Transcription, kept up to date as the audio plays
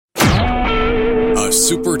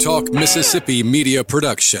SuperTalk Mississippi media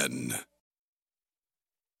production.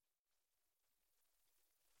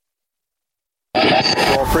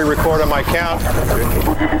 We'll pre-record on my count.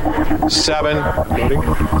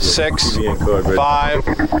 7, 6,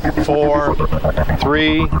 5, 4,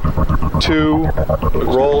 3, 2.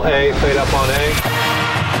 Roll A, fade up on A.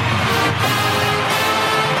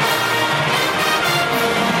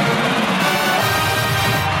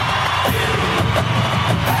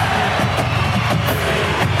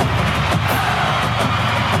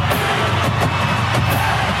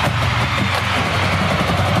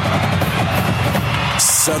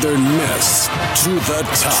 Southern Miss to the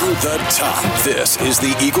top. To the top. This is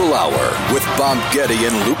the Eagle Hour with Bob Getty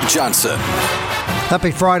and Luke Johnson.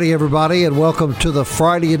 Happy Friday, everybody, and welcome to the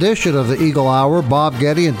Friday edition of the Eagle Hour. Bob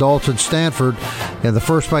Getty and Dalton Stanford in the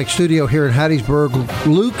First Bank Studio here in Hattiesburg.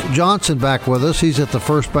 Luke Johnson back with us. He's at the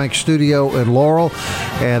First Bank Studio in Laurel,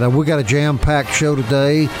 and we got a jam-packed show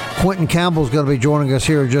today. Quentin Campbell's going to be joining us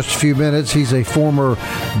here in just a few minutes. He's a former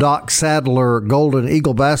Doc Sadler Golden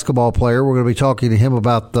Eagle basketball player. We're going to be talking to him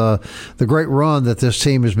about the great run that this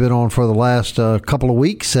team has been on for the last couple of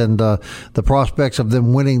weeks and the prospects of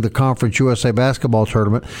them winning the Conference USA basketball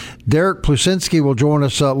tournament. Derek Plusinski will join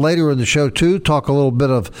us later in the show, too, talk a little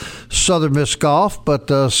bit of Southern Miss golf,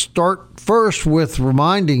 but start first with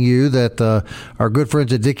reminding you that our good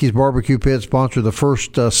friends at Dickey's Barbecue Pit sponsor the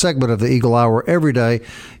first segment of the Eagle Hour every day.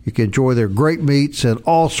 You can enjoy their great meats and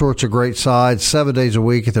all sorts of great sides 7 days a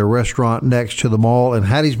week at their restaurant next to the mall in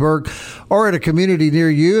Hattiesburg or at a community near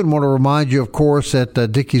you. And want to remind you, of course, that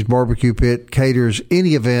Dickey's Barbecue Pit caters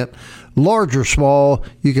any event, large or small.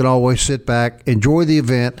 You can always sit back, enjoy the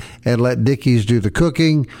event, and let Dickey's do the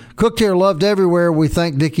cooking. Cooked here, loved everywhere. We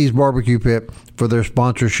thank Dickey's Barbecue Pit for their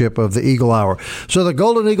sponsorship of the Eagle Hour. So the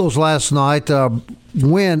Golden Eagles last night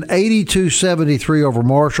win 82-73 over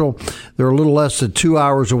Marshall. They're a little less than 2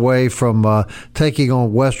 hours away from taking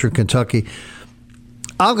on Western Kentucky.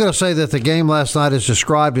 I'm going to say that the game last night is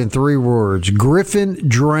described in 3 words: Griffin,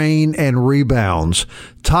 drain, and rebounds.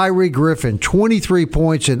 Tyree Griffin, 23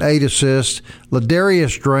 points and 8 assists.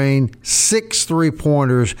 Ladarius Drain, 6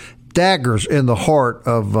 3-pointers, daggers in the heart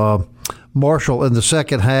of Marshall in the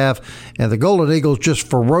second half. And the Golden Eagles just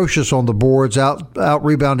ferocious on the boards, out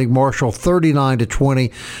rebounding Marshall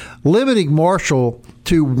 39-20, limiting Marshall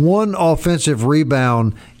to 1 offensive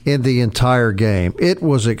rebound in the entire game. It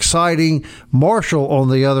was exciting. Marshall, on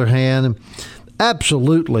the other hand,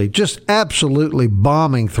 absolutely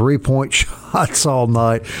bombing 3-point shots all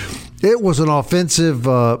night. It was an offensive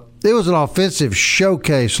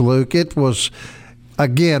showcase, Luke. It was,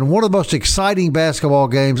 again, one of the most exciting basketball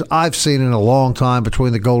games I've seen in a long time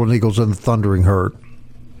between the Golden Eagles and the Thundering Herd.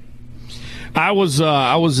 I was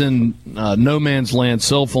in no man's land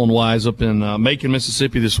cell phone wise up in Macon,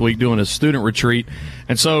 Mississippi this week doing a student retreat,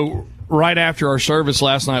 and so right after our service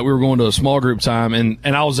last night we were going to a small group time, and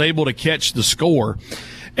I was able to catch the score,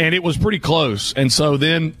 and it was pretty close. And so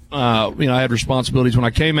then I had responsibilities. When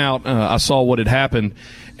I came out, I saw what had happened,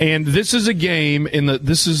 and this is a game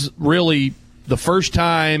this is really the first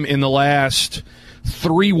time in the last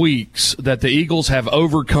 3 weeks that the Eagles have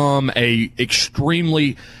overcome a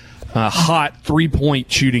extremely hot 3-point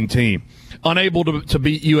shooting team, unable to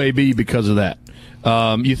beat UAB because of that.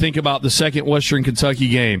 You think about the second Western Kentucky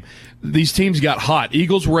game. These teams got hot.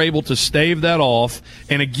 Eagles were able to stave that off,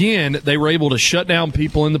 and again, they were able to shut down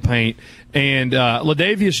people in the paint. And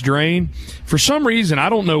Ladavius Drain, for some reason, I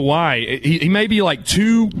don't know why, he may be like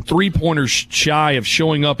 2 3-pointers shy of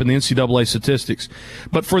showing up in the NCAA statistics.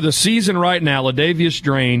 But for the season right now, Ladavius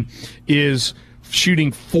Drain is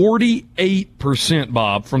shooting 48%,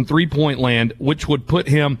 Bob, from three-point land, which would put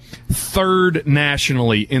him 3rd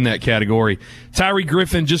nationally in that category. Tyree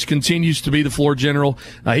Griffin just continues to be the floor general.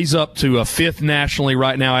 He's up to 5th nationally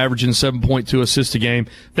right now, averaging 7.2 assists a game.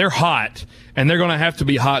 They're hot, and they're going to have to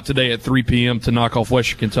be hot today at 3 p.m. to knock off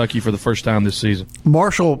Western Kentucky for the first time this season.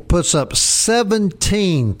 Marshall puts up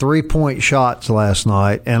 17 3-point shots last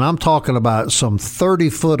night, and I'm talking about some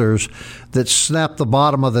 30-footers that snapped the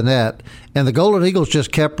bottom of the net, and the Golden Eagles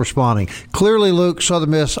just kept responding. Clearly, Luke,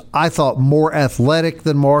 Southern Miss, I thought, more athletic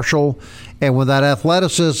than Marshall, and when that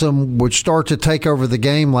athleticism would start to take over the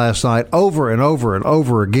game last night over and over and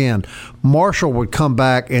over again, Marshall would come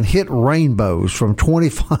back and hit rainbows from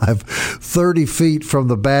 25, 30 feet from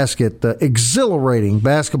the basket. Exhilarating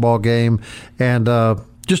basketball game, and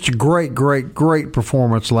Just a great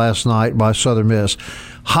performance last night by Southern Miss.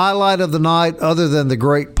 Highlight of the night, other than the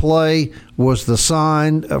great play, was the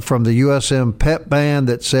sign from the USM pep band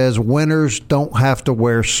that says winners don't have to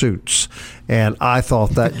wear suits. And I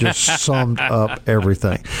thought that just summed up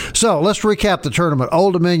everything. So let's recap the tournament.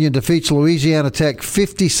 Old Dominion defeats Louisiana Tech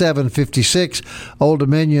 57-56. Old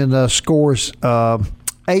Dominion scores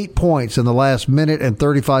 8 points in the last minute and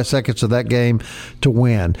 35 seconds of that game to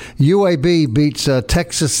win. UAB beats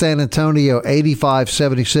Texas San Antonio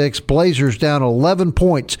 85-76. Blazers down 11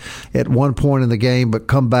 points at one point in the game, but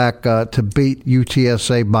come back to beat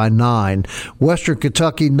UTSA by 9. Western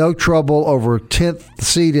Kentucky, no trouble over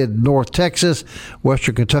 10th-seeded North Texas.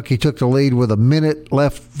 Western Kentucky took the lead with a minute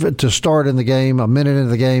left to start in the game, a minute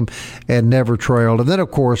into the game, and never trailed. And then,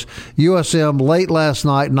 of course, USM late last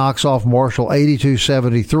night knocks off Marshall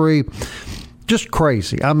 82-73. Just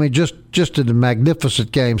crazy. I mean, just a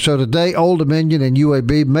magnificent game. So today, Old Dominion and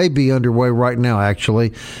UAB may be underway right now, actually.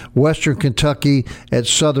 Western Kentucky at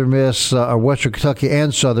Southern Miss, Western Kentucky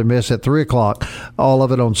and Southern Miss at 3 o'clock. All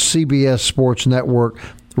of it on CBS Sports Network.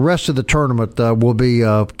 The rest of the tournament will be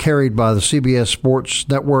carried by the CBS Sports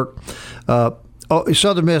Network.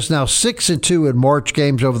 Southern Miss now 6-2 in March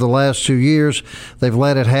games over the last 2 years. They've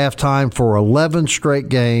led at halftime for 11 straight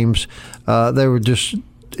games. They were just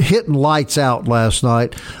hitting lights out last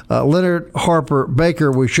night. Leonard Harper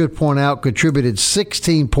Baker, we should point out, contributed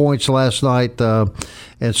 16 points last night.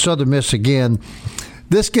 And Southern Miss again.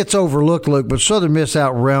 This gets overlooked, Luke, but Southern Miss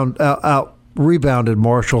out rebounded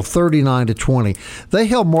Marshall 39-20. They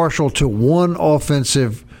held Marshall to one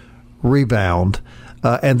offensive rebound.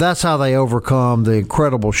 And that's how they overcome the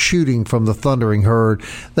incredible shooting from the Thundering Herd.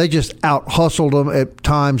 They just out-hustled them at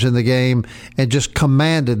times in the game and just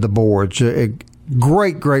commanded the boards. A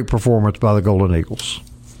great performance by the Golden Eagles.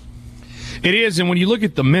 It is, and when you look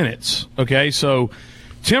at the minutes, okay, so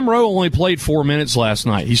Tim Rowe only played 4 minutes last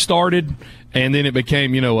night. He started, and then it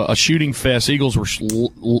became, a shooting fest. Eagles were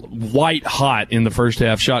white hot in the first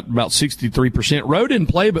half, shot about 63%. Rowe didn't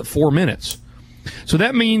play but 4 minutes. So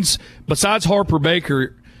that means besides Harper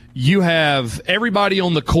Baker, you have everybody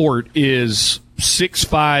on the court is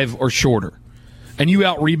 6'5" or shorter, and you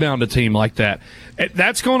out-rebound a team like that.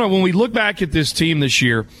 That's going to, when we look back at this team this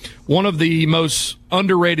year, one of the most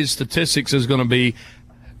underrated statistics is going to be,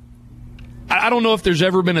 I don't know if there's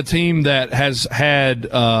ever been a team that has had,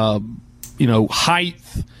 height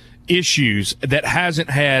issues that hasn't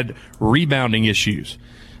had rebounding issues.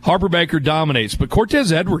 Harper Baker dominates, but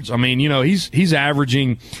Cortez Edwards, I mean, he's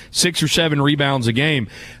averaging 6 or 7 rebounds a game.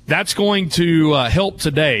 That's going to help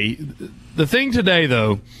today. The thing today,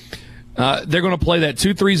 though, they're going to play that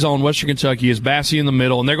 2-3 zone. Western Kentucky is Bassey in the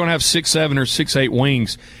middle, and they're going to have 6'7" or 6'8"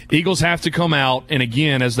 wings. Eagles have to come out, and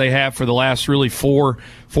again, as they have for the last really four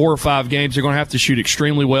or 5 games, they're going to have to shoot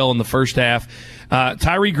extremely well in the first half.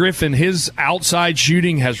 Tyree Griffin, his outside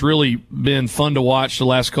shooting has really been fun to watch the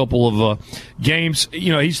last couple of games.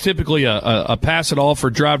 He's typically a pass it off or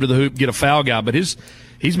drive to the hoop, get a foul guy, but he's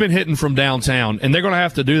been hitting from downtown, and they're going to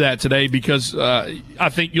have to do that today because I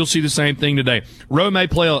think you'll see the same thing today. Rowe may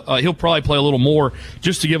play, he'll probably play a little more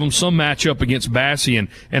just to give him some matchup against Bassey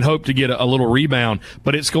and hope to get a little rebound,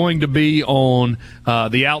 but it's going to be on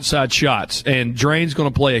the outside shots, and Drain's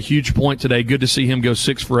going to play a huge point today. Good to see him go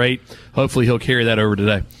 6 for 8. Hopefully he'll carry that over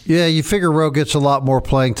today. Yeah, you figure Rowe gets a lot more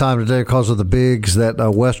playing time today because of the bigs that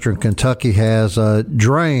Western Kentucky has.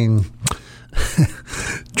 Drain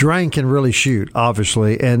can really shoot,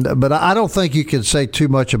 obviously, but I don't think you can say too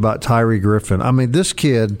much about Tyree Griffin. I mean, this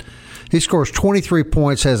kid, he scores 23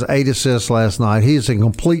 points, has 8 assists last night. He's in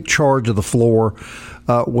complete charge of the floor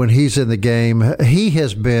when he's in the game. He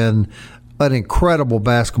has been an incredible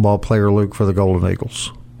basketball player, Luke, for the Golden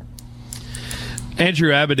Eagles.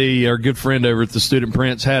 Andrew Abady, our good friend over at the Student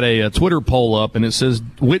Prince, had a Twitter poll up, and it says,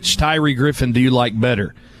 which Tyree Griffin do you like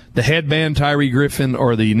better? The headband Tyree Griffin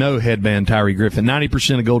or the no headband Tyree Griffin?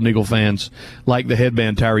 90% of Golden Eagle fans like the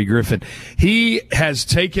headband Tyree Griffin. He has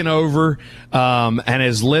taken over and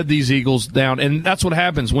has led these Eagles down, and that's what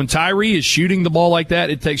happens. When Tyree is shooting the ball like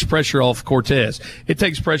that, it takes pressure off Cortez. It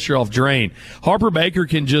takes pressure off Drain. Harper Baker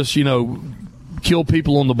can just, kill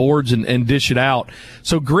people on the boards and dish it out.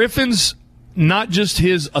 So Griffin's not just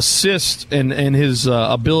his assist and his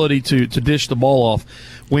ability to dish the ball off.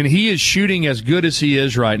 When he is shooting as good as he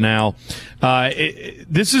is right now,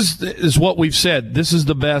 this is what we've said. This is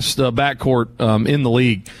the best backcourt in the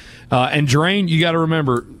league. And Drain, you got to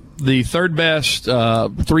remember, the third best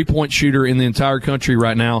 3-point shooter in the entire country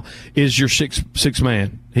right now is your six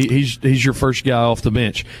man. He's your first guy off the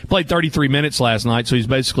bench. Played 33 minutes last night, so he's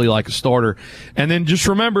basically like a starter. And then just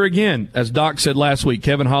remember again, as Doc said last week,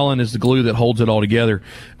 Kevin Holland is the glue that holds it all together.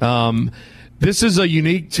 This is a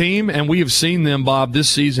unique team, and we have seen them, Bob, this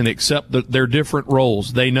season accept their different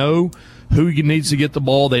roles. They know who needs to get the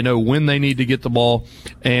ball. They know when they need to get the ball,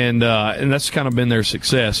 and that's kind of been their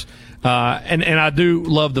success. And I do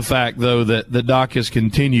love the fact, though, that Doc has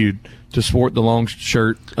continued to sport the long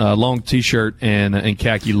T-shirt and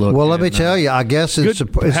khaki look. Well, let me tell you, I guess in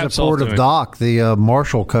support of Doc, the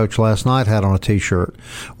Marshall coach last night had on a T-shirt,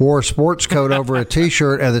 wore a sports coat over a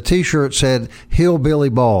T-shirt, and the T-shirt said "Hillbilly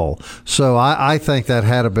Ball." So I think that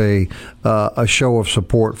had to be a show of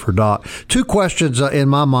support for Doc. Two questions in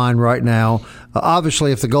my mind right now.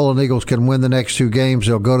 Obviously, if the Golden Eagles can win the next two games,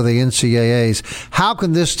 they'll go to the NCAAs. How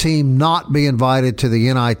can this team not be invited to the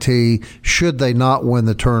NIT should they not win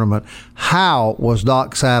the tournament? How was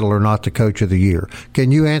Doc Sadler not the Coach of the Year?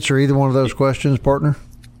 Can you answer either one of those questions, partner?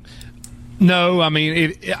 No, I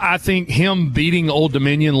mean, I think him beating Old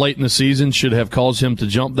Dominion late in the season should have caused him to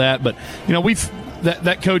jump that. But,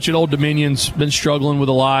 that coach at Old Dominion's been struggling with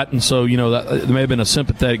a lot, and so, there may have been a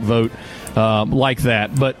sympathetic vote like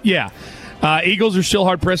that. But, yeah. Eagles are still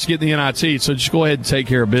hard-pressed to get in the NIT, so just go ahead and take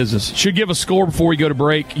care of business. Should give a score before we go to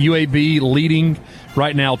break. UAB leading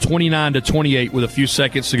right now 29-28 with a few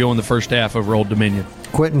seconds to go in the first half over Old Dominion.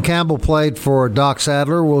 Quentin Campbell played for Doc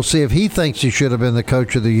Sadler. We'll see if he thinks he should have been the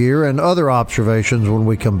Coach of the Year and other observations when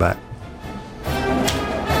we come back.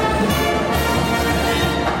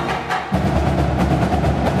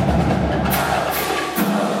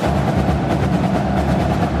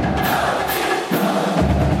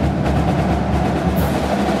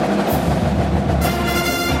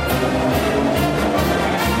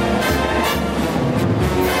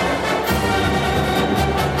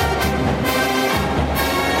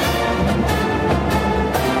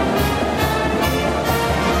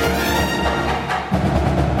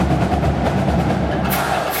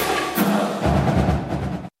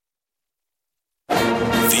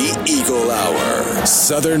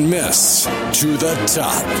 Southern Miss to the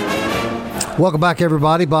top. Welcome back,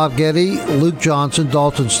 everybody. Bob Getty, Luke Johnson,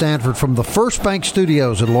 Dalton Stanford from the First Bank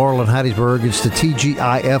Studios in Laurel and Hattiesburg. It's the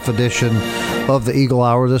TGIF edition of the Eagle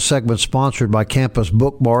Hour. This segment sponsored by Campus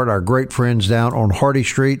Bookmart, our great friends down on Hardy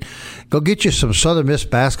Street. Go get you some Southern Miss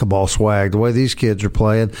basketball swag, the way these kids are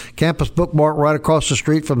playing. Campus Bookmart right across the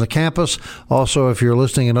street from the campus. Also, if you're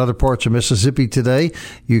listening in other parts of Mississippi today,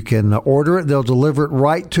 you can order it. They'll deliver it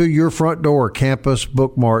right to your front door,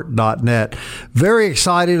 campusbookmart.net. Very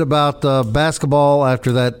excited about basketball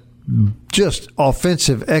after that just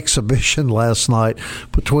offensive exhibition last night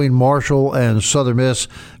between Marshall and Southern Miss.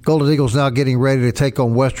 Golden Eagles now getting ready to take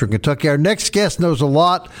on Western Kentucky. Our next guest knows a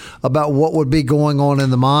lot about what would be going on in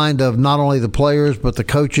the mind of not only the players but the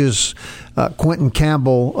coaches. Quentin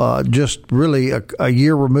Campbell, just really a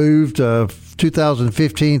year removed,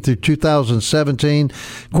 2015 through 2017.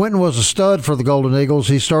 Quentin was a stud for the Golden Eagles.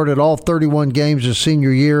 He started all 31 games his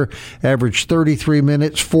senior year, averaged 33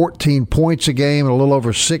 minutes, 14 points a game, and a little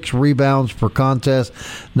over 6 rebounds per contest.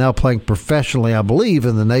 Now playing professionally, I believe,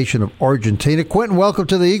 in the nation of Argentina. Quentin, welcome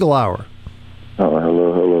to the Eagle Hour. Oh,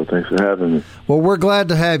 hello. Thanks for having me. Well, we're glad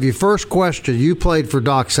to have you. First question, you played for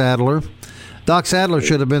Doc Sadler. Doc Sadler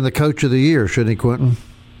should have been the Coach of the Year, shouldn't he, Quentin?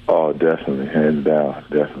 Oh, definitely, hands down.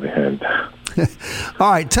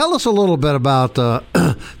 All right, tell us a little bit about Doc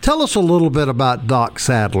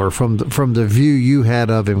Sadler from the view you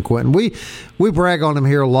had of him, Quentin. We brag on him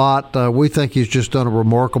here a lot. We think he's just done a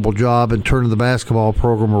remarkable job in turning the basketball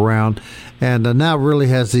program around, and now really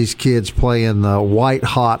has these kids playing white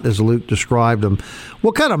hot, as Luke described them.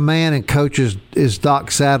 What kind of man and coach is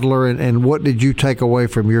Doc Sadler, and what did you take away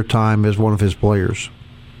from your time as one of his players?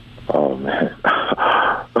 Oh man,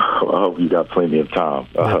 I hope you got plenty of time.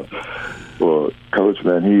 Well, Coach,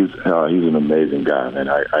 man, he's an amazing guy, man.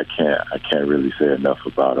 I can't really say enough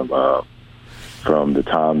about him. From the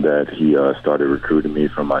time that he started recruiting me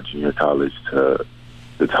from my junior college to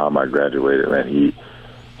the time I graduated, man,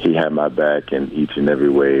 he had my back in each and every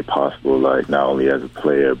way possible. Like not only as a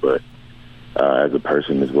player, but as a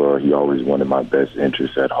person as well. He always wanted my best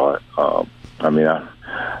interests at heart. I'm not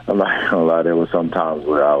gonna lie. There were some times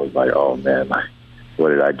where I was like, oh man, like, what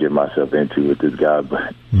did I get myself into with this guy?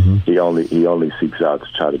 But he only seeks out to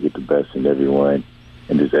try to get the best in everyone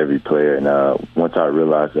and just every player. And once I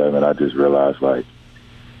realized that, and I just realized like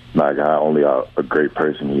not only a great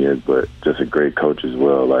person he is, but just a great coach as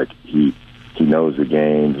well. Like he knows the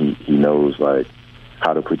game. He knows like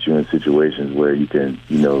how to put you in situations where you can,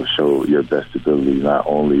 show your best ability, not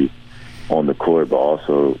only on the court, but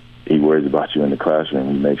also he worries about you in the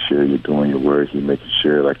classroom. He makes sure you're doing your work. He makes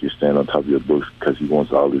sure like you're staying on top of your books, because he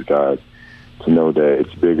wants all these guys to know that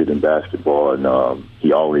it's bigger than basketball. And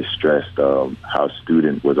he always stressed how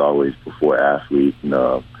student was always before athlete,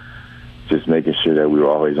 and just making sure that we were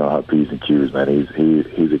always on our P's and Q's. Man,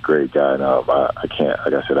 he's a great guy, and I can't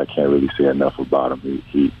really say enough about him.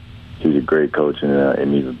 He's a great coach and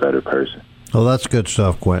an even better person. Well, that's good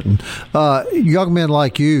stuff, Quentin. Young men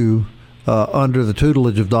like you, under the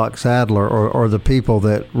tutelage of Doc Sadler, are the people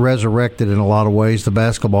that resurrected in a lot of ways the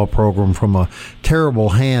basketball program from a terrible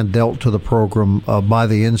hand dealt to the program by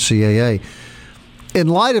the NCAA. In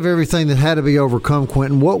light of everything that had to be overcome,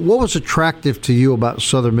 Quentin, what was attractive to you about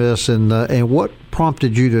Southern Miss, and what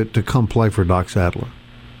prompted you to come play for Doc Sadler?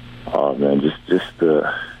 Oh man, just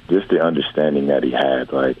the understanding that he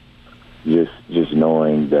had, like just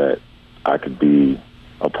knowing that I could be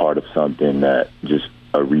a part of something that just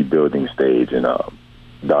a rebuilding stage, and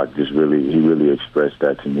Doc just really expressed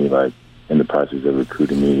that to me, like in the process of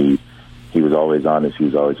recruiting me. He was always honest. He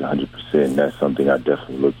was always 100%. And that's something I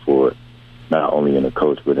definitely look for, not only in a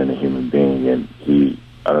coach but in a human being. And he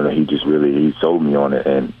sold me on it,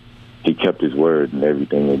 and he kept his word and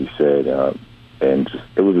everything that he said. And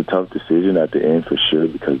it was a tough decision at the end for sure,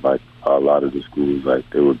 because like a lot of the schools, like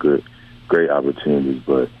they were great opportunities,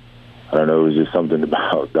 but I don't know, it was just something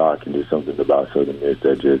about Doc and just something about Southern Miss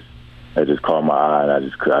that just caught my eye,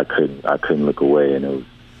 and I couldn't look away. And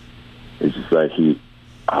it's just like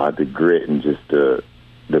the grit and just the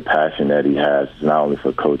passion that he has, not only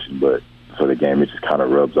for coaching but for the game. It just kind of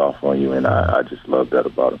rubs off on you, and I just love that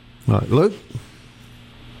about him. All right, Luke.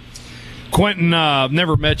 Quentin, I've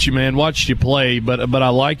never met you, man. Watched you play, but I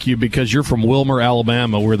like you because you're from Wilmer,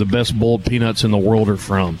 Alabama, where the best boiled peanuts in the world are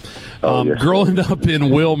from. Yes. Growing up in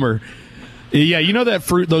Wilmer, yeah, you know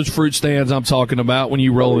those fruit stands I'm talking about when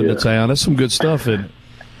you roll into town. That's some good stuff, isn't it?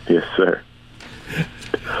 Yes, sir.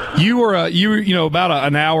 You were about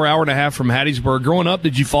an hour and a half from Hattiesburg. Growing up,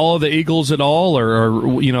 did you follow the Eagles at all, or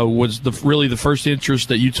was really the first interest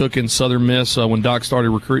that you took in Southern Miss when Doc started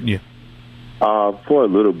recruiting you? For a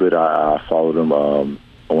little bit, I followed him.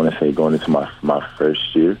 I want to say going into my first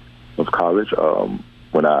year of college,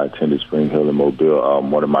 when I attended Spring Hill in Mobile.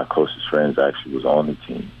 One of my closest friends actually was on the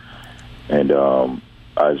team. And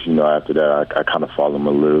after that, I kind of followed him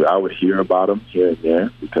a little. I would hear about him here and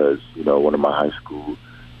there because, one of my high school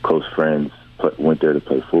close friends went there to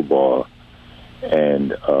play football.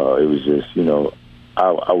 And it was just,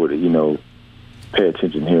 I would, pay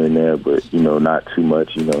attention here and there, but, not too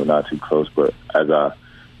much, not too close. But as I,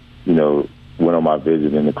 went on my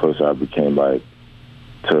visit, and the closer I became, like,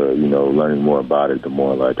 to, learning more about it, the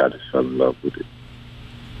more, like, I just fell in love with it.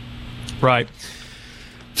 Right.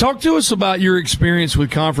 Talk to us about your experience with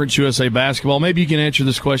Conference USA basketball. Maybe you can answer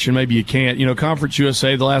this question, maybe you can't. Conference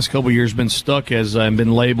USA the last couple of years been stuck as and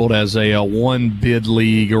been labeled as a one-bid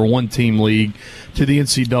league or one-team league to the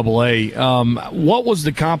NCAA. What was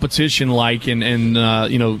the competition like, and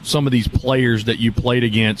some of these players that you played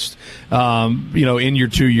against, in your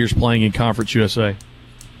 2 years playing in Conference USA?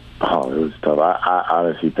 Oh, it was tough. I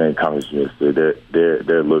honestly think Conference USA,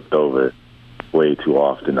 they're looked over way too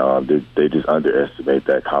often. They just underestimate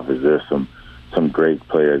that conference. There's some great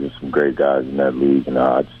players and some great guys in that league, and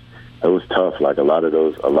it was tough. Like a lot of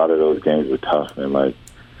those games were tough, and like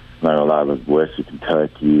a lot of Western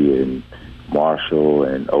Kentucky and Marshall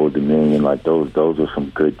and Old Dominion, like those were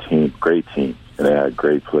some great teams, and they had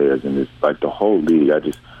great players. And it's like the whole league.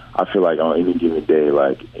 I feel like on any given day,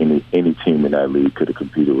 like any team in that league could have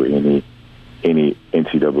competed with any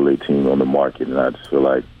NCAA team on the market, and I just feel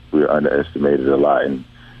like we were underestimated a lot, and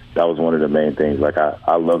that was one of the main things. Like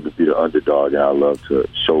I love to be the underdog, and I love to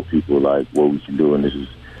show people like what we can do, and this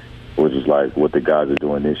was just like what the guys are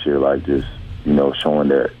doing this year, like just showing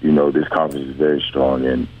that this conference is very strong,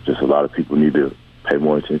 and just a lot of people need to pay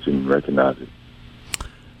more attention and recognize it.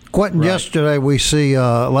 Quentin, yesterday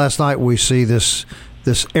last night we see this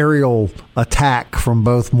aerial attack from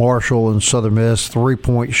both Marshall and Southern Miss,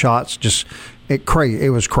 3-point shots,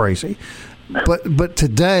 it was crazy. But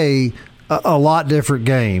today, a lot different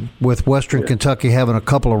game with Western Kentucky having a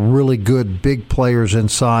couple of really good big players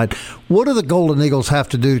inside. What do the Golden Eagles have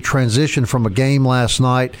to do to transition from a game last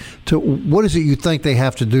night to what is it you think they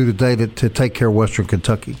have to do today to take care of Western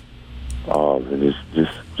Kentucky?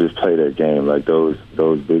 Just play their game. Like those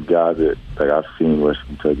big guys that I've seen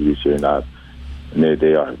Western Kentucky this year, and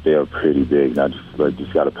they are pretty big. And I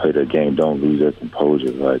just got to play their game. Don't lose their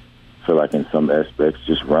composure. Like I feel like in some aspects,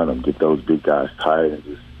 just run them, get those big guys tired, and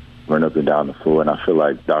just run up and down the floor. And I feel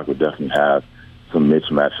like Doc will definitely have some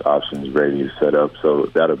mismatch options ready to set up, so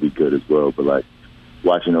that'll be good as well. But, like,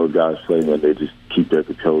 watching those guys play, man, they just keep their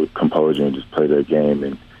composure and just play their game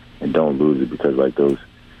and don't lose it, because, like,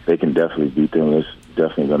 they can definitely beat them. It's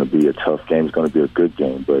definitely going to be a tough game. It's going to be a good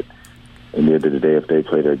game, but in the end of the day, if they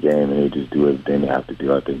play their game and they just do everything they have to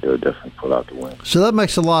do, I think they'll definitely pull out the win. So that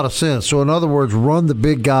makes a lot of sense. So, in other words, run the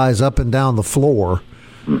big guys up and down the floor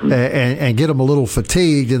and get them a little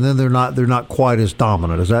fatigued, and then they're not quite as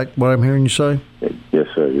dominant. Is that what I'm hearing you say? Yes,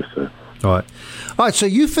 sir. Yes, sir. All right. So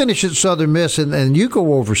you finish at Southern Miss, and you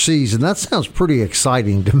go overseas, and that sounds pretty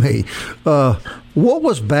exciting to me. What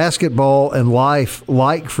was basketball and life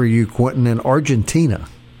like for you, Quentin, in Argentina?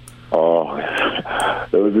 Oh,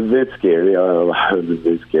 it was a bit scary. It was a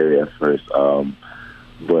bit scary at first,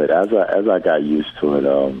 but as I got used to it,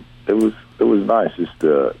 it was nice just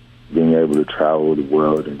being able to travel the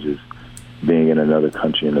world and just being in another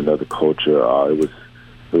country and another culture. It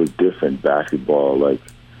was different basketball. Like,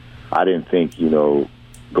 I didn't think,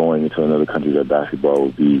 going into another country that basketball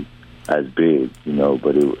would be as big,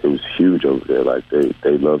 but it was huge over there. Like,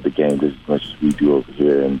 they love the game just as much as we do over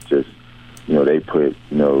here, and just, they put,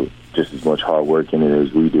 just as much hard work in it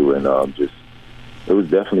as we do, and it was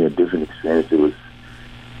definitely a different experience. It was,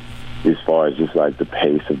 as far as just like the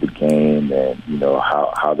pace of the game and,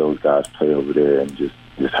 how those guys play over there, and just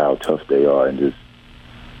how tough they are, and just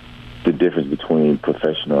the difference between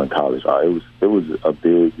professional and college. It was a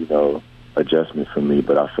big, adjustment for me,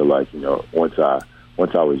 but I feel like, once I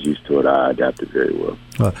was used to it, I adapted very well.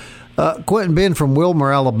 Quentin, being from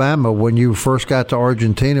Wilmer, Alabama, when you first got to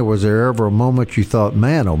Argentina, was there ever a moment you thought,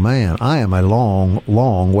 man, oh man, I am a long,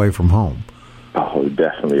 long way from home? Oh,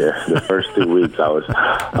 definitely. The first 2 weeks, I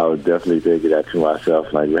was definitely thinking that to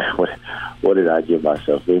myself, like, man, what did I get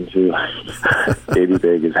myself into?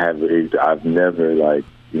 Anything is happening. I've never, like,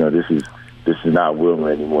 this is not Wilmer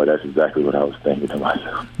anymore. That's exactly what I was thinking to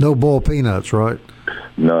myself. No boiled peanuts, right?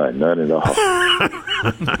 None at all.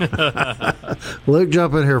 Luke,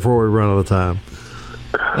 jump in here before we run out of time.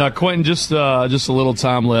 Quentin, just a little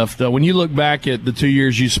time left. When you look back at the 2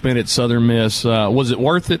 years you spent at Southern Miss, was it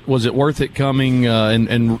worth it? Was it worth it coming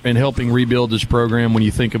and helping rebuild this program when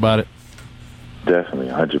you think about it? Definitely,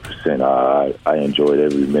 100%. I enjoyed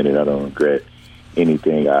every minute. I don't regret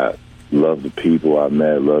anything. I love the people I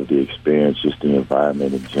met, love the experience, just the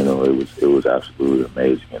environment in general. It was absolutely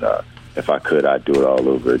amazing. And if I could, I'd do it all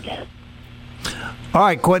over again. All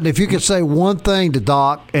right, Quentin, if you could say one thing to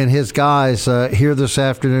Doc and his guys here this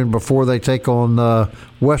afternoon before they take on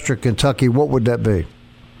Western Kentucky, what would that be?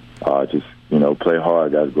 Just, play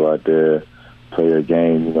hard. Guys, go out there, play your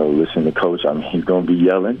game, listen to Coach. I mean, he's going to be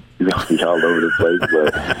yelling. He's going to be all over the place,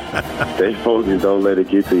 but stay focused. Don't let it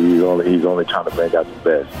get to you. He's only trying to bring out the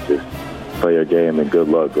best. Just play your game, and good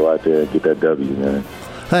luck. Go out there and get that W, man.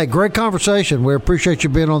 Hey, great conversation. We appreciate you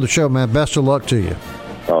being on the show, man. Best of luck to you.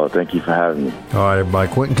 Oh, thank you for having me. All right, everybody.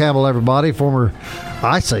 Quentin Campbell, everybody, former,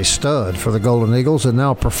 I say, stud for the Golden Eagles, and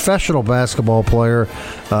now a professional basketball player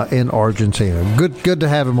in Argentina. Good to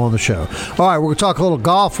have him on the show. All right, we're going to talk a little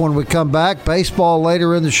golf when we come back. Baseball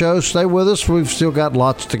later in the show. Stay with us. We've still got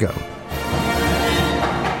lots to go.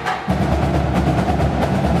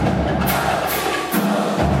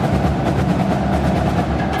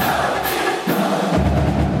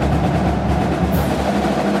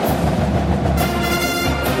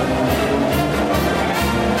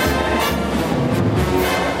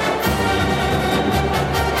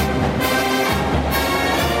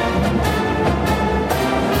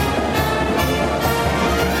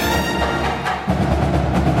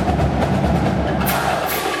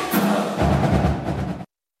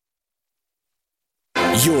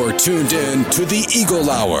 You're tuned in to the Eagle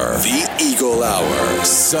Hour. The Eagle Hour.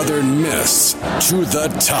 Southern Miss to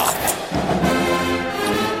the top.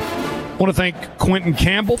 I want to thank Quentin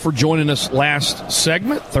Campbell for joining us last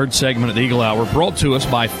segment, third segment of the Eagle Hour, brought to us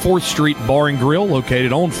by 4th Street Bar and Grill,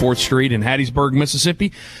 located on 4th Street in Hattiesburg,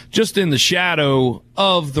 Mississippi, just in the shadow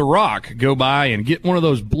of the Rock. Go by and get one of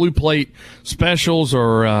those blue plate specials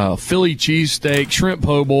or Philly cheesesteak, shrimp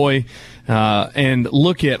po' boy, and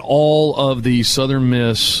look at all of the Southern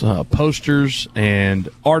Miss posters and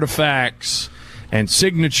artifacts and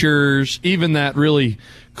signatures, even that really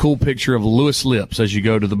cool picture of Louis Lips as you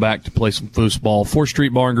go to the back to play some foosball. 4th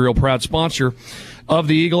Street Bar and Grill, proud sponsor of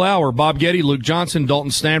the Eagle Hour. Bob Getty, Luke Johnson,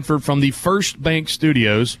 Dalton Stanford from the First Bank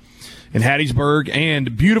Studios in Hattiesburg,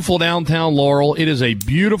 and beautiful downtown Laurel. It is a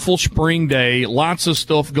beautiful spring day. Lots of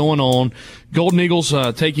stuff going on. Golden Eagles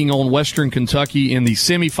taking on Western Kentucky in the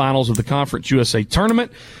semifinals of the Conference USA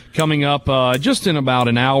tournament. Coming up just in about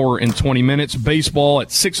an hour and 20 minutes. Baseball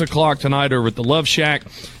at 6 o'clock tonight over at the Love Shack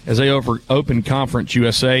as they open Conference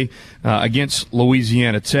USA against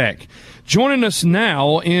Louisiana Tech. Joining us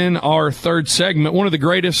now in our third segment, one of the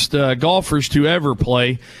greatest golfers to ever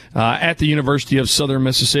play at the University of Southern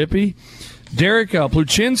Mississippi, Derek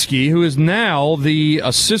Pluchinski, who is now the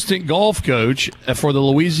assistant golf coach for the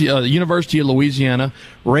University of Louisiana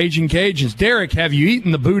Raging Cajuns. Derek, have you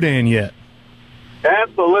eaten the boudin yet?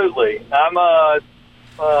 Absolutely. I'm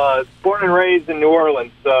born and raised in New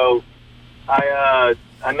Orleans, so I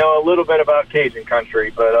know a little bit about Cajun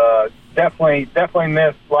country, but definitely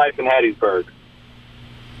miss life in Hattiesburg.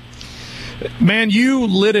 Man, you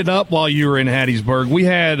lit it up while you were in Hattiesburg. We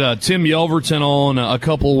had Tim Yelverton on a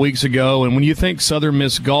couple of weeks ago, and when you think Southern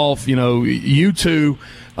Miss golf, you two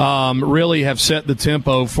really have set the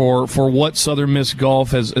tempo for what Southern Miss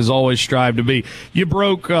golf has always strived to be. You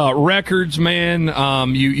broke records, man.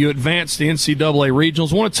 You advanced the NCAA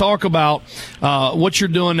regionals. I want to talk about what you're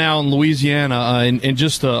doing now in Louisiana in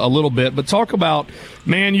just a little bit, but talk about,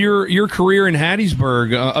 man, your career in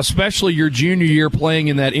Hattiesburg, especially your junior year playing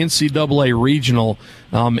in that NCAA regional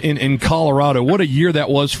in Colorado. What a year that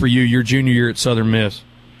was for you, your junior year at Southern Miss.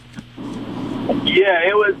 Yeah,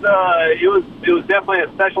 it was definitely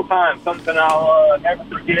a special time, something I'll never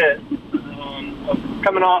forget.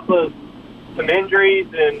 Coming off of some injuries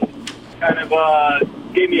and kind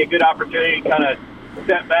of gave me a good opportunity to kind of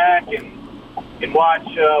step back and watch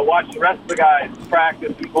the rest of the guys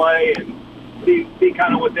practice and play and see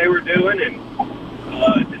kind of what they were doing, and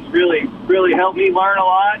just really helped me learn a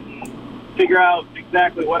lot and figure out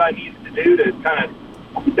exactly what I needed to do to kind of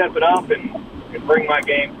step it up and bring my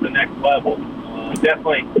game to the next level.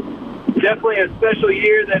 Definitely a special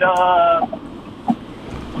year that I'll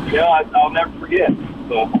never forget.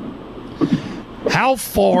 So, how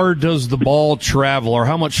far does the ball travel, or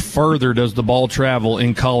how much further does the ball travel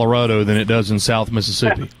in Colorado than it does in South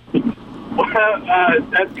Mississippi? Well,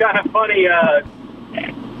 that's kind of funny. I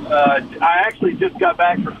actually just got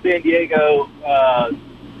back from San Diego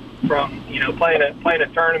from playing a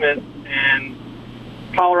tournament, and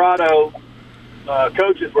Colorado.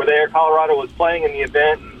 Coaches were there. Colorado was playing in the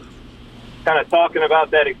event, and kind of talking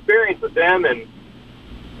about that experience with them and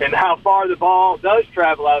how far the ball does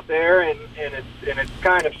travel out there, and it's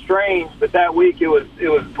kind of strange. But that week it was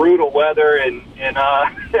brutal weather, and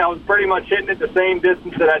I was pretty much hitting it the same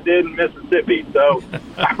distance that I did in Mississippi. So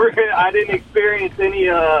I didn't experience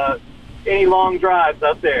any long drives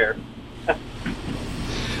up there.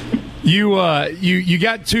 You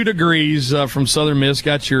got 2 degrees from Southern Miss,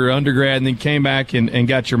 got your undergrad, and then came back and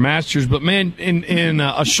got your master's. But, man, in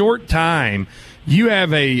a short time, you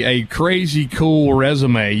have a crazy cool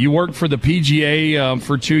resume. You worked for the PGA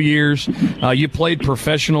for 2 years. You played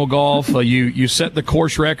professional golf. You set the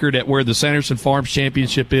course record at where the Sanderson Farms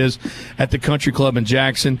Championship is at the Country Club in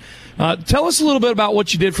Jackson. Tell us a little bit about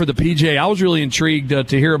what you did for the PGA. I was really intrigued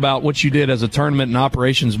to hear about what you did as a tournament and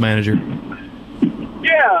operations manager.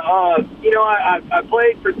 Yeah, I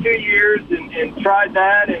played for 2 years and tried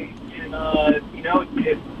that, and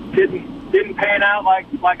it didn't pan out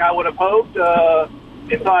like I would have hoped.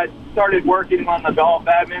 And so I started working on the golf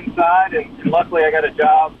admin side, and luckily I got a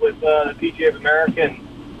job with the PGA of America, and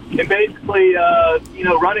basically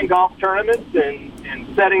running golf tournaments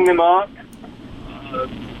and setting them up,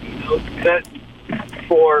 set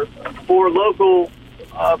for local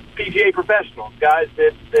PGA professionals, guys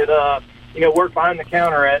that work behind the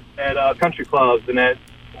counter at country clubs and at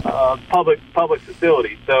public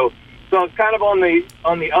facilities. So it's kind of on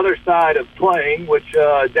the other side of playing, which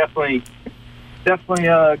definitely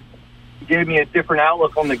gave me a different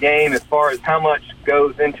outlook on the game as far as how much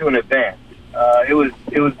goes into an event. It was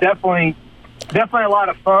definitely a lot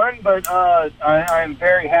of fun, but I'm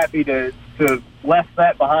very happy to left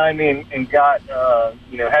that behind me and got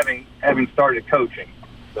having started coaching.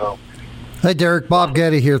 So. Hey, Derek, Bob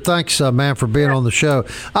Getty here. Thanks, man, for being on the show.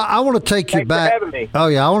 I want to take you back. Thanks for having me. Oh,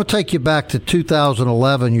 yeah. I want to take you back to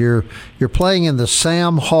 2011. You're playing in the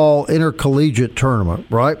Sam Hall Intercollegiate Tournament,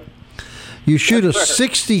 right? You shoot a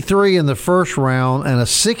 63 in the first round and a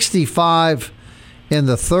 65 in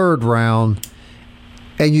the third round,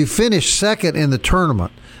 and you finish second in the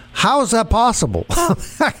tournament. How is that possible?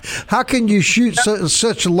 How can you shoot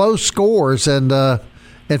such low scores and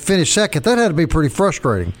finish second? That had to be pretty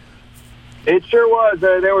frustrating. It sure was.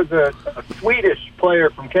 There was a Swedish player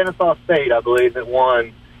from Kennesaw State, I believe, that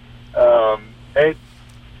won.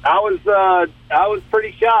 I was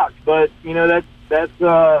pretty shocked, but that's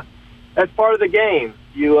part of the game.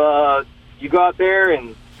 You go out there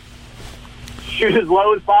and shoot as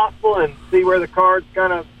low as possible and see where the cards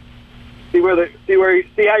kind of see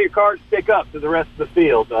how your cards stick up to the rest of the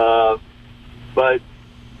field. But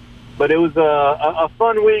it was a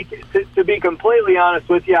fun week. To be completely honest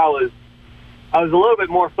with you, I was a little bit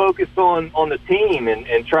more focused on the team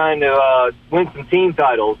and trying to win some team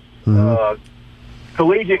titles. Mm-hmm.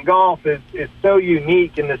 Collegiate golf is so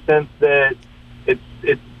unique in the sense that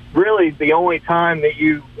it's really the only time that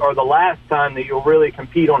the last time that you'll really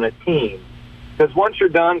compete on a team. Because once you're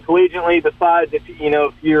done collegiately, besides if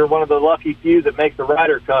you're one of the lucky few that make the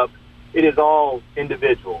Ryder Cup, it is all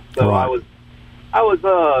individual. So right. I was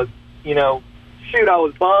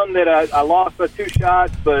bummed that I lost by 2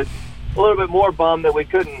 shots, but a little bit more bummed that we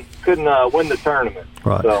couldn't win the tournament.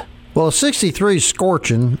 Right. So. Well, 63 is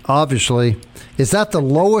scorching, obviously. Is that the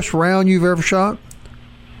lowest round you've ever shot?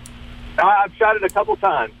 I've shot it a couple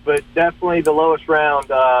times, but definitely the lowest round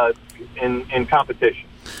in competition.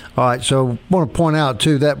 All right, so I want to point out,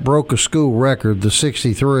 too, that broke a school record, the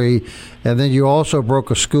 63, and then you also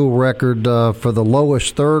broke a school record for the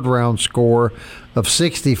lowest third-round score of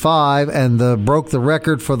 65, and broke the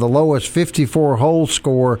record for the lowest 54-hole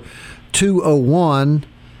score, 201,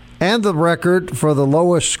 and the record for the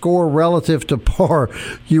lowest score relative to par.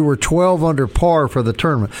 You were 12 under par for the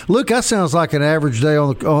tournament. Luke, that sounds like an average day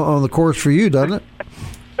on the course for you, doesn't it?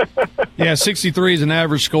 Yeah, 63 is an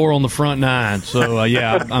average score on the front 9. So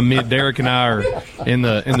Derek and I are in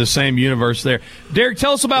the same universe there. Derek,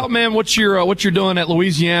 tell us about, man, what you're doing at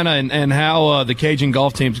Louisiana and how the Cajun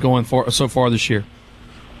golf team's going so far this year.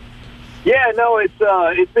 Yeah, no,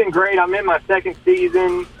 it's been great. I'm in my second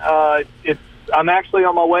season. I'm actually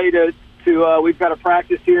on my way to we've got a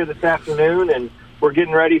practice here this afternoon, and we're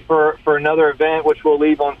getting ready for another event, which we'll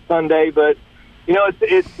leave on Sunday. But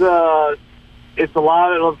it's a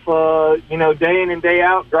lot of day in and day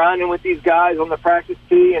out grinding with these guys on the practice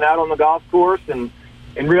tee and out on the golf course, and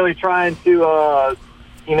really trying to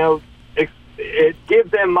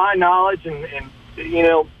give them my knowledge and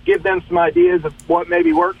give them some ideas of what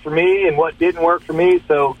maybe worked for me and what didn't work for me,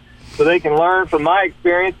 so they can learn from my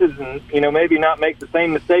experiences and maybe not make the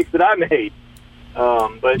same mistakes that I made.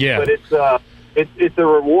 But it's a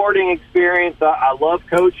rewarding experience. I love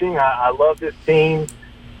coaching. I love this team.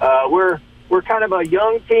 We're kind of a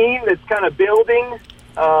young team that's kind of building,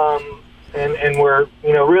 and we're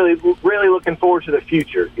really looking forward to the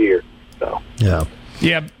future here. So yeah.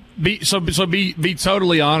 Be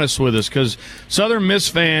totally honest with us, because Southern Miss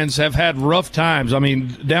fans have had rough times. I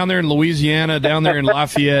mean, down there in Louisiana, down there in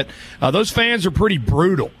Lafayette, those fans are pretty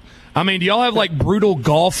brutal. I mean, do y'all have like brutal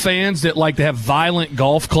golf fans that like to have violent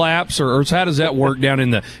golf claps, or how does that work down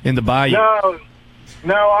in the bayou?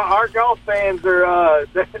 No, our golf fans are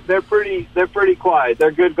they're pretty quiet.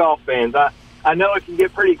 They're good golf fans. I know it can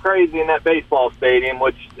get pretty crazy in that baseball stadium,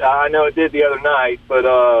 which I know it did the other night, but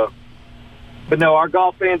no, our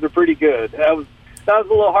golf fans are pretty good. That was a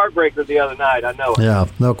little heartbreaker the other night, I know. Yeah,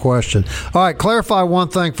 no question. All right, clarify one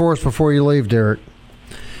thing for us before you leave, Derek.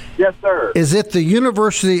 Yes, sir. Is it the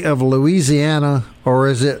University of Louisiana, or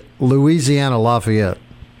is it Louisiana Lafayette?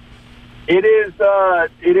 It is.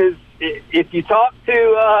 If you talk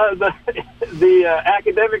to the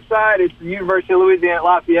academic side, it's the University of Louisiana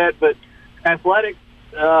Lafayette, but athletics,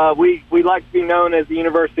 we like to be known as the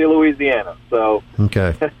University of Louisiana. So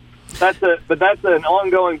okay. That's an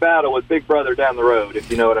ongoing battle with Big Brother down the road, if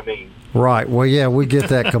you know what I mean. Right. Well, yeah, we get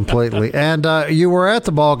that completely. And you were at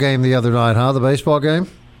the ball game the other night, huh? The baseball game?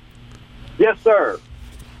 Yes, sir.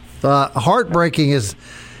 Heartbreaking is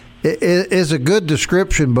a good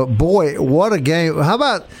description, but boy, what a game! How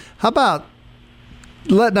about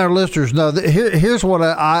letting our listeners know that here's what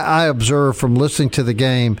I observed from listening to the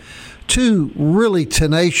game. 2 really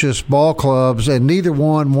tenacious ball clubs, and neither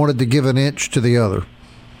one wanted to give an inch to the other.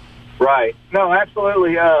 Right. No,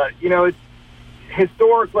 absolutely. It's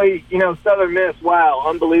historically, Southern Miss, wow,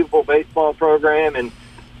 unbelievable baseball program, and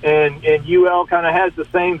UL kind of has the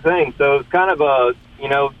same thing. So it's kind of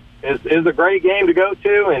is a great game to go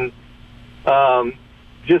to, and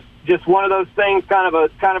just one of those things, kind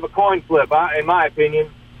of a coin flip, in my opinion,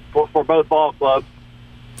 for both ball clubs.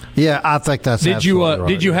 Yeah, I think that's. Did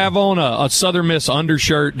you have on a Southern Miss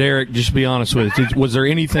undershirt, Derek? Just be honest with us. Was there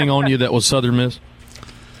anything on you that was Southern Miss?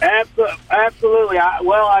 Absolutely.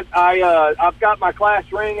 I've got my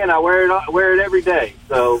class ring, and I wear it every day.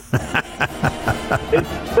 So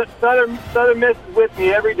Southern Miss is with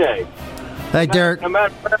me every day. Hey, Derek. No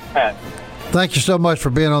matter where I'm at. Thank you so much for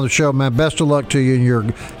being on the show, man. Best of luck to you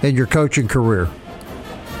in your coaching career.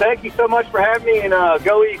 thank you so much for having me, and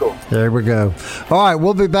go Eagles. There we go. All right,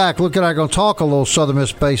 we'll be back. Luke and I are going to talk a little Southern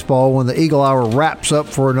Miss baseball when the Eagle Hour wraps up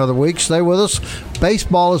for another week. Stay with us.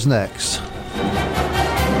 Baseball is next.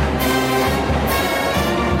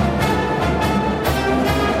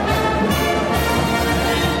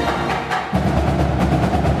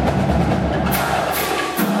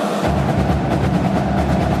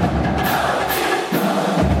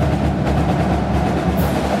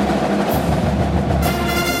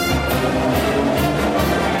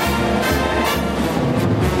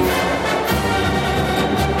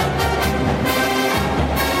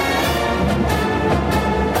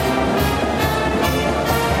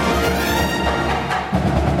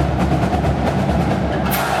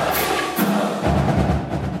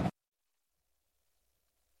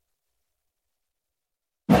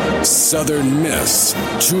 Southern Miss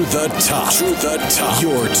to the top. To the top.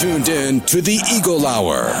 You're tuned in to the Eagle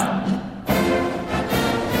Hour.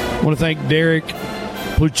 I want to thank Derek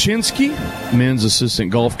Pluchinski, men's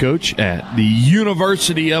assistant golf coach at the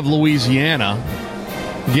University of Louisiana.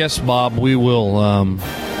 Yes, Bob, we will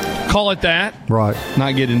call it that. Right.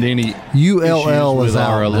 Not get into any ULL issues is with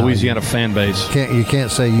our out now. Louisiana fan base. You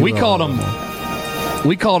can't say ULL.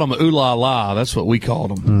 We called them ooh la la. That's what we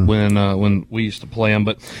called them when we used to play them.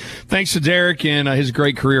 But thanks to Derek and his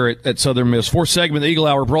great career at Southern Miss. Fourth segment, the Eagle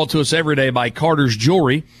Hour, brought to us every day by Carter's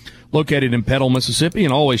Jewelry, located in Petal, Mississippi.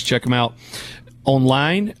 And always check them out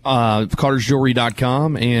online,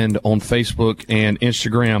 cartersjewelry.com, and on Facebook and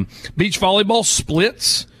Instagram. Beach volleyball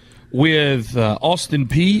splits with Austin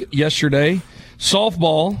Peay yesterday.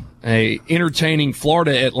 Softball, a entertaining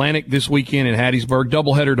Florida Atlantic this weekend in Hattiesburg.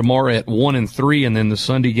 Doubleheader tomorrow at 1 and 3, and then the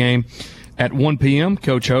Sunday game at 1 p.m.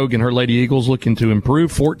 Coach Hogue and her Lady Eagles looking to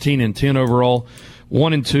improve, 14 and 10 overall,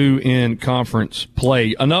 1 and 2 in conference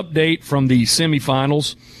play. An update from the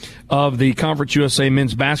semifinals of the Conference USA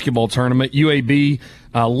men's basketball tournament. UAB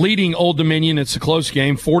leading Old Dominion. It's a close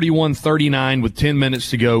game, 41-39 with 10 minutes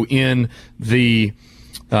to go in the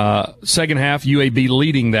second half. UAB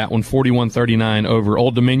leading that one, 41-39 over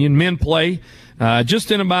Old Dominion. Men play just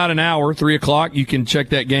in about an hour, 3 o'clock. You can check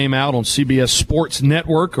that game out on CBS Sports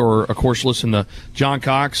Network, or, of course, listen to John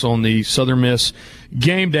Cox on the Southern Miss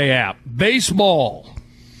Game Day app. Baseball.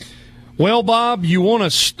 Well, Bob, you want to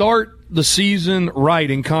start the season right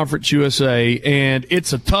in Conference USA, and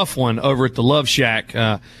it's a tough one over at the Love Shack.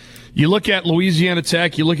 You look at Louisiana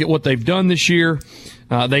Tech, you look at what they've done this year.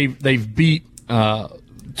 They've beat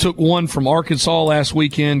took one from Arkansas last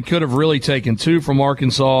weekend, could have really taken two from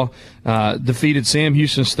Arkansas, defeated Sam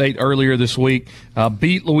Houston State earlier this week,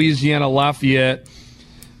 beat Louisiana Lafayette.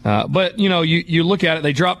 But, you look at it,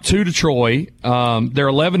 they dropped 2 to Troy. They're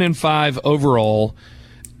 11-5 overall.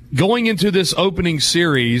 Going into this opening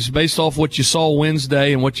series, based off what you saw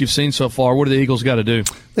Wednesday and what you've seen so far, what do the Eagles got to do?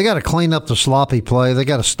 They got to clean up the sloppy play. They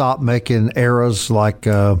got to stop making errors like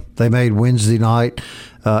they made Wednesday night,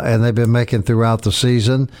 and they've been making throughout the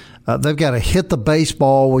season. They've got to hit the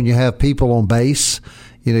baseball when you have people on base.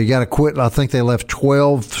 You got to quit. I think they left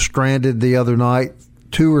 12 stranded the other night.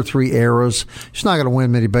 2 or 3 errors. He's not going to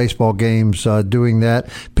win many baseball games doing that.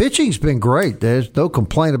 Pitching's been great. There's no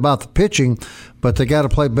complaint about the pitching, but they got to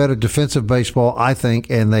play better defensive baseball, I think,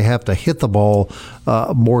 and they have to hit the ball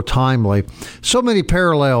more timely. So many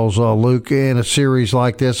parallels, Luke, in a series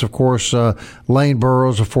like this. Of course, Lane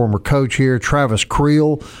Burroughs, a former coach here. Travis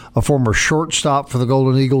Creel, a former shortstop for the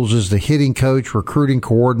Golden Eagles, is the hitting coach, recruiting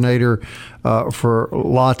coordinator for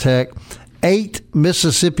La Tech. 8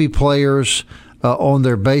 Mississippi players on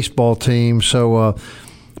their baseball team. So,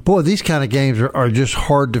 boy, these kind of games are just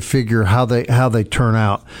hard to figure how they turn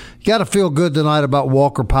out. You got to feel good tonight about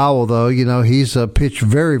Walker Powell, though. He's pitched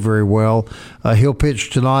very, very well. He'll pitch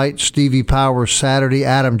tonight. Stevie Powers Saturday.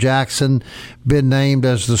 Adam Jackson been named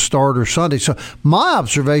as the starter Sunday. So my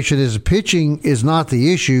observation is pitching is not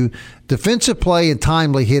the issue. Defensive play and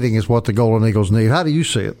timely hitting is what the Golden Eagles need. How do you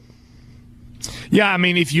see it? Yeah, I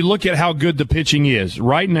mean, if you look at how good the pitching is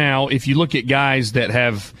right now, if you look at guys that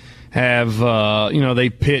have they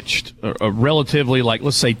pitched relatively, like,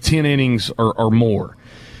 let's say 10 innings or more.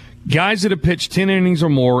 Guys that have pitched 10 innings or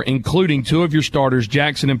more, including 2 of your starters,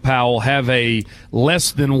 Jackson and Powell, have a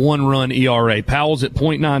less than 1-run ERA. Powell's at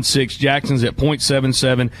 .96, Jackson's at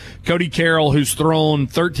 .77. Cody Carroll, who's thrown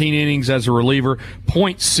 13 innings as a reliever,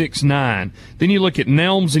 .69. Then you look at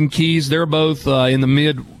Nelms and Keys, they're both in the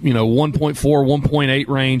mid, 1.4, 1.8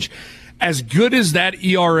 range. As good as that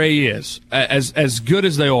ERA is, as good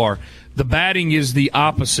as they are, the batting is the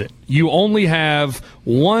opposite. You only have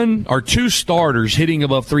 1 or 2 starters hitting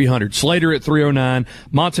above 300. Slater at 309,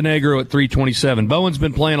 Montenegro at 327. Bowen's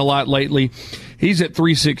been playing a lot lately. He's at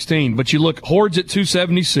 316. But you look, Horde's at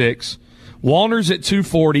 276. Wallner's at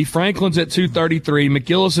 240. Franklin's at 233.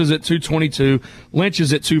 McGillis is at 222. Lynch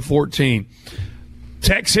is at 214.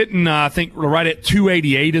 Tech's hitting, I think, right at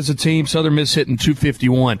 288 as a team. Southern Miss hitting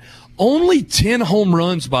 251. Only 10 home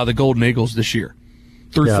runs by the Golden Eagles this year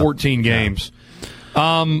through 14 games.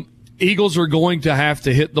 Eagles are going to have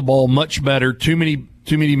to hit the ball much better. Too many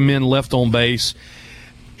men left on base.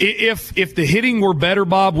 If the hitting were better,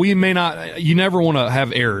 Bob, we may not. You never want to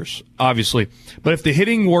have errors, obviously. But if the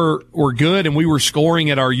hitting were good and we were scoring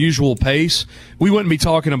at our usual pace, we wouldn't be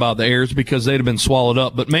talking about the errors because they'd have been swallowed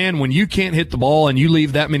up. But man, when you can't hit the ball and you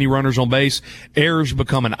leave that many runners on base, errors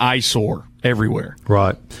become an eyesore everywhere.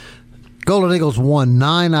 Right. Golden Eagles won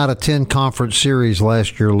 9 out of 10 conference series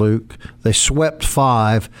last year, Luke. They swept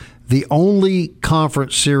 5. The only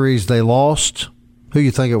conference series they lost, who you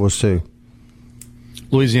think it was to?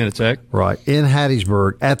 Louisiana Tech. Right, in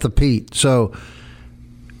Hattiesburg at the Pete. So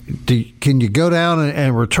can you go down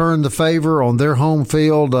and return the favor on their home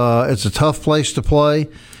field? It's a tough place to play.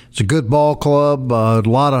 It's a good ball club. A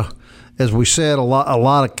lot of, as we said, a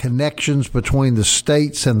lot of connections between the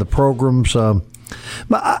states and the programs.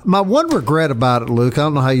 My one regret about it, Luke, I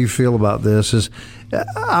don't know how you feel about this, is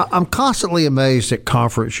I'm constantly amazed at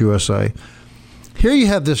Conference USA. Here you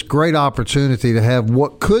have this great opportunity to have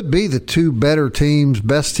what could be the two better teams,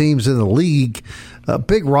 best teams in the league,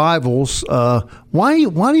 big rivals. Why do you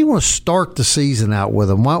want to start the season out with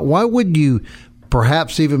them? Why wouldn't you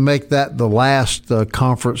perhaps even make that the last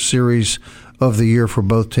conference series of the year for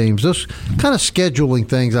both teams? Those kind of scheduling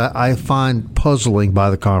things I find puzzling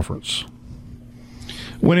by the conference.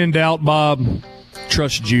 When in doubt, Bob,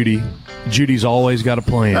 trust Judy. Judy's always got a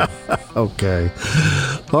plan. Okay.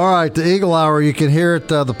 All right, the Eagle Hour, you can hear it,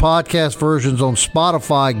 the podcast versions on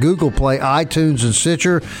Spotify, Google Play, iTunes, and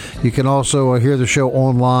Stitcher. You can also hear the show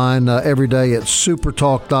online every day at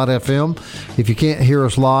supertalk.fm. If you can't hear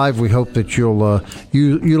us live, we hope that you'll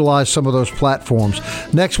utilize some of those platforms.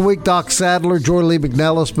 Next week, Doc Sadler, Joy Lee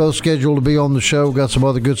McNellis, both scheduled to be on the show. Got some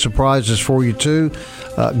other good surprises for you, too.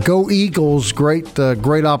 Go Eagles, great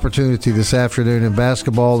opportunity this afternoon in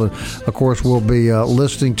basketball. And, of course, we'll be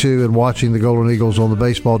listening to and watching the Golden Eagles on the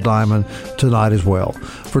baseball diamond tonight as well.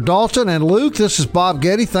 For Dalton and Luke, this is Bob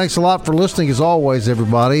Getty. Thanks a lot for listening, as always,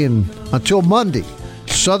 everybody. And until Monday,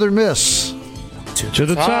 Southern Miss to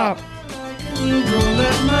the top.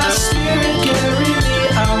 Let my spirit carry me.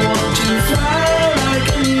 I want to fly like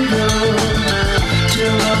an eagle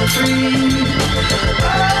till I'm free.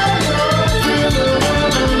 I go through the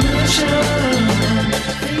revolution.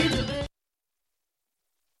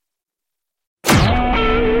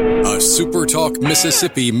 A SuperTalk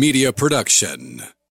Mississippi media production.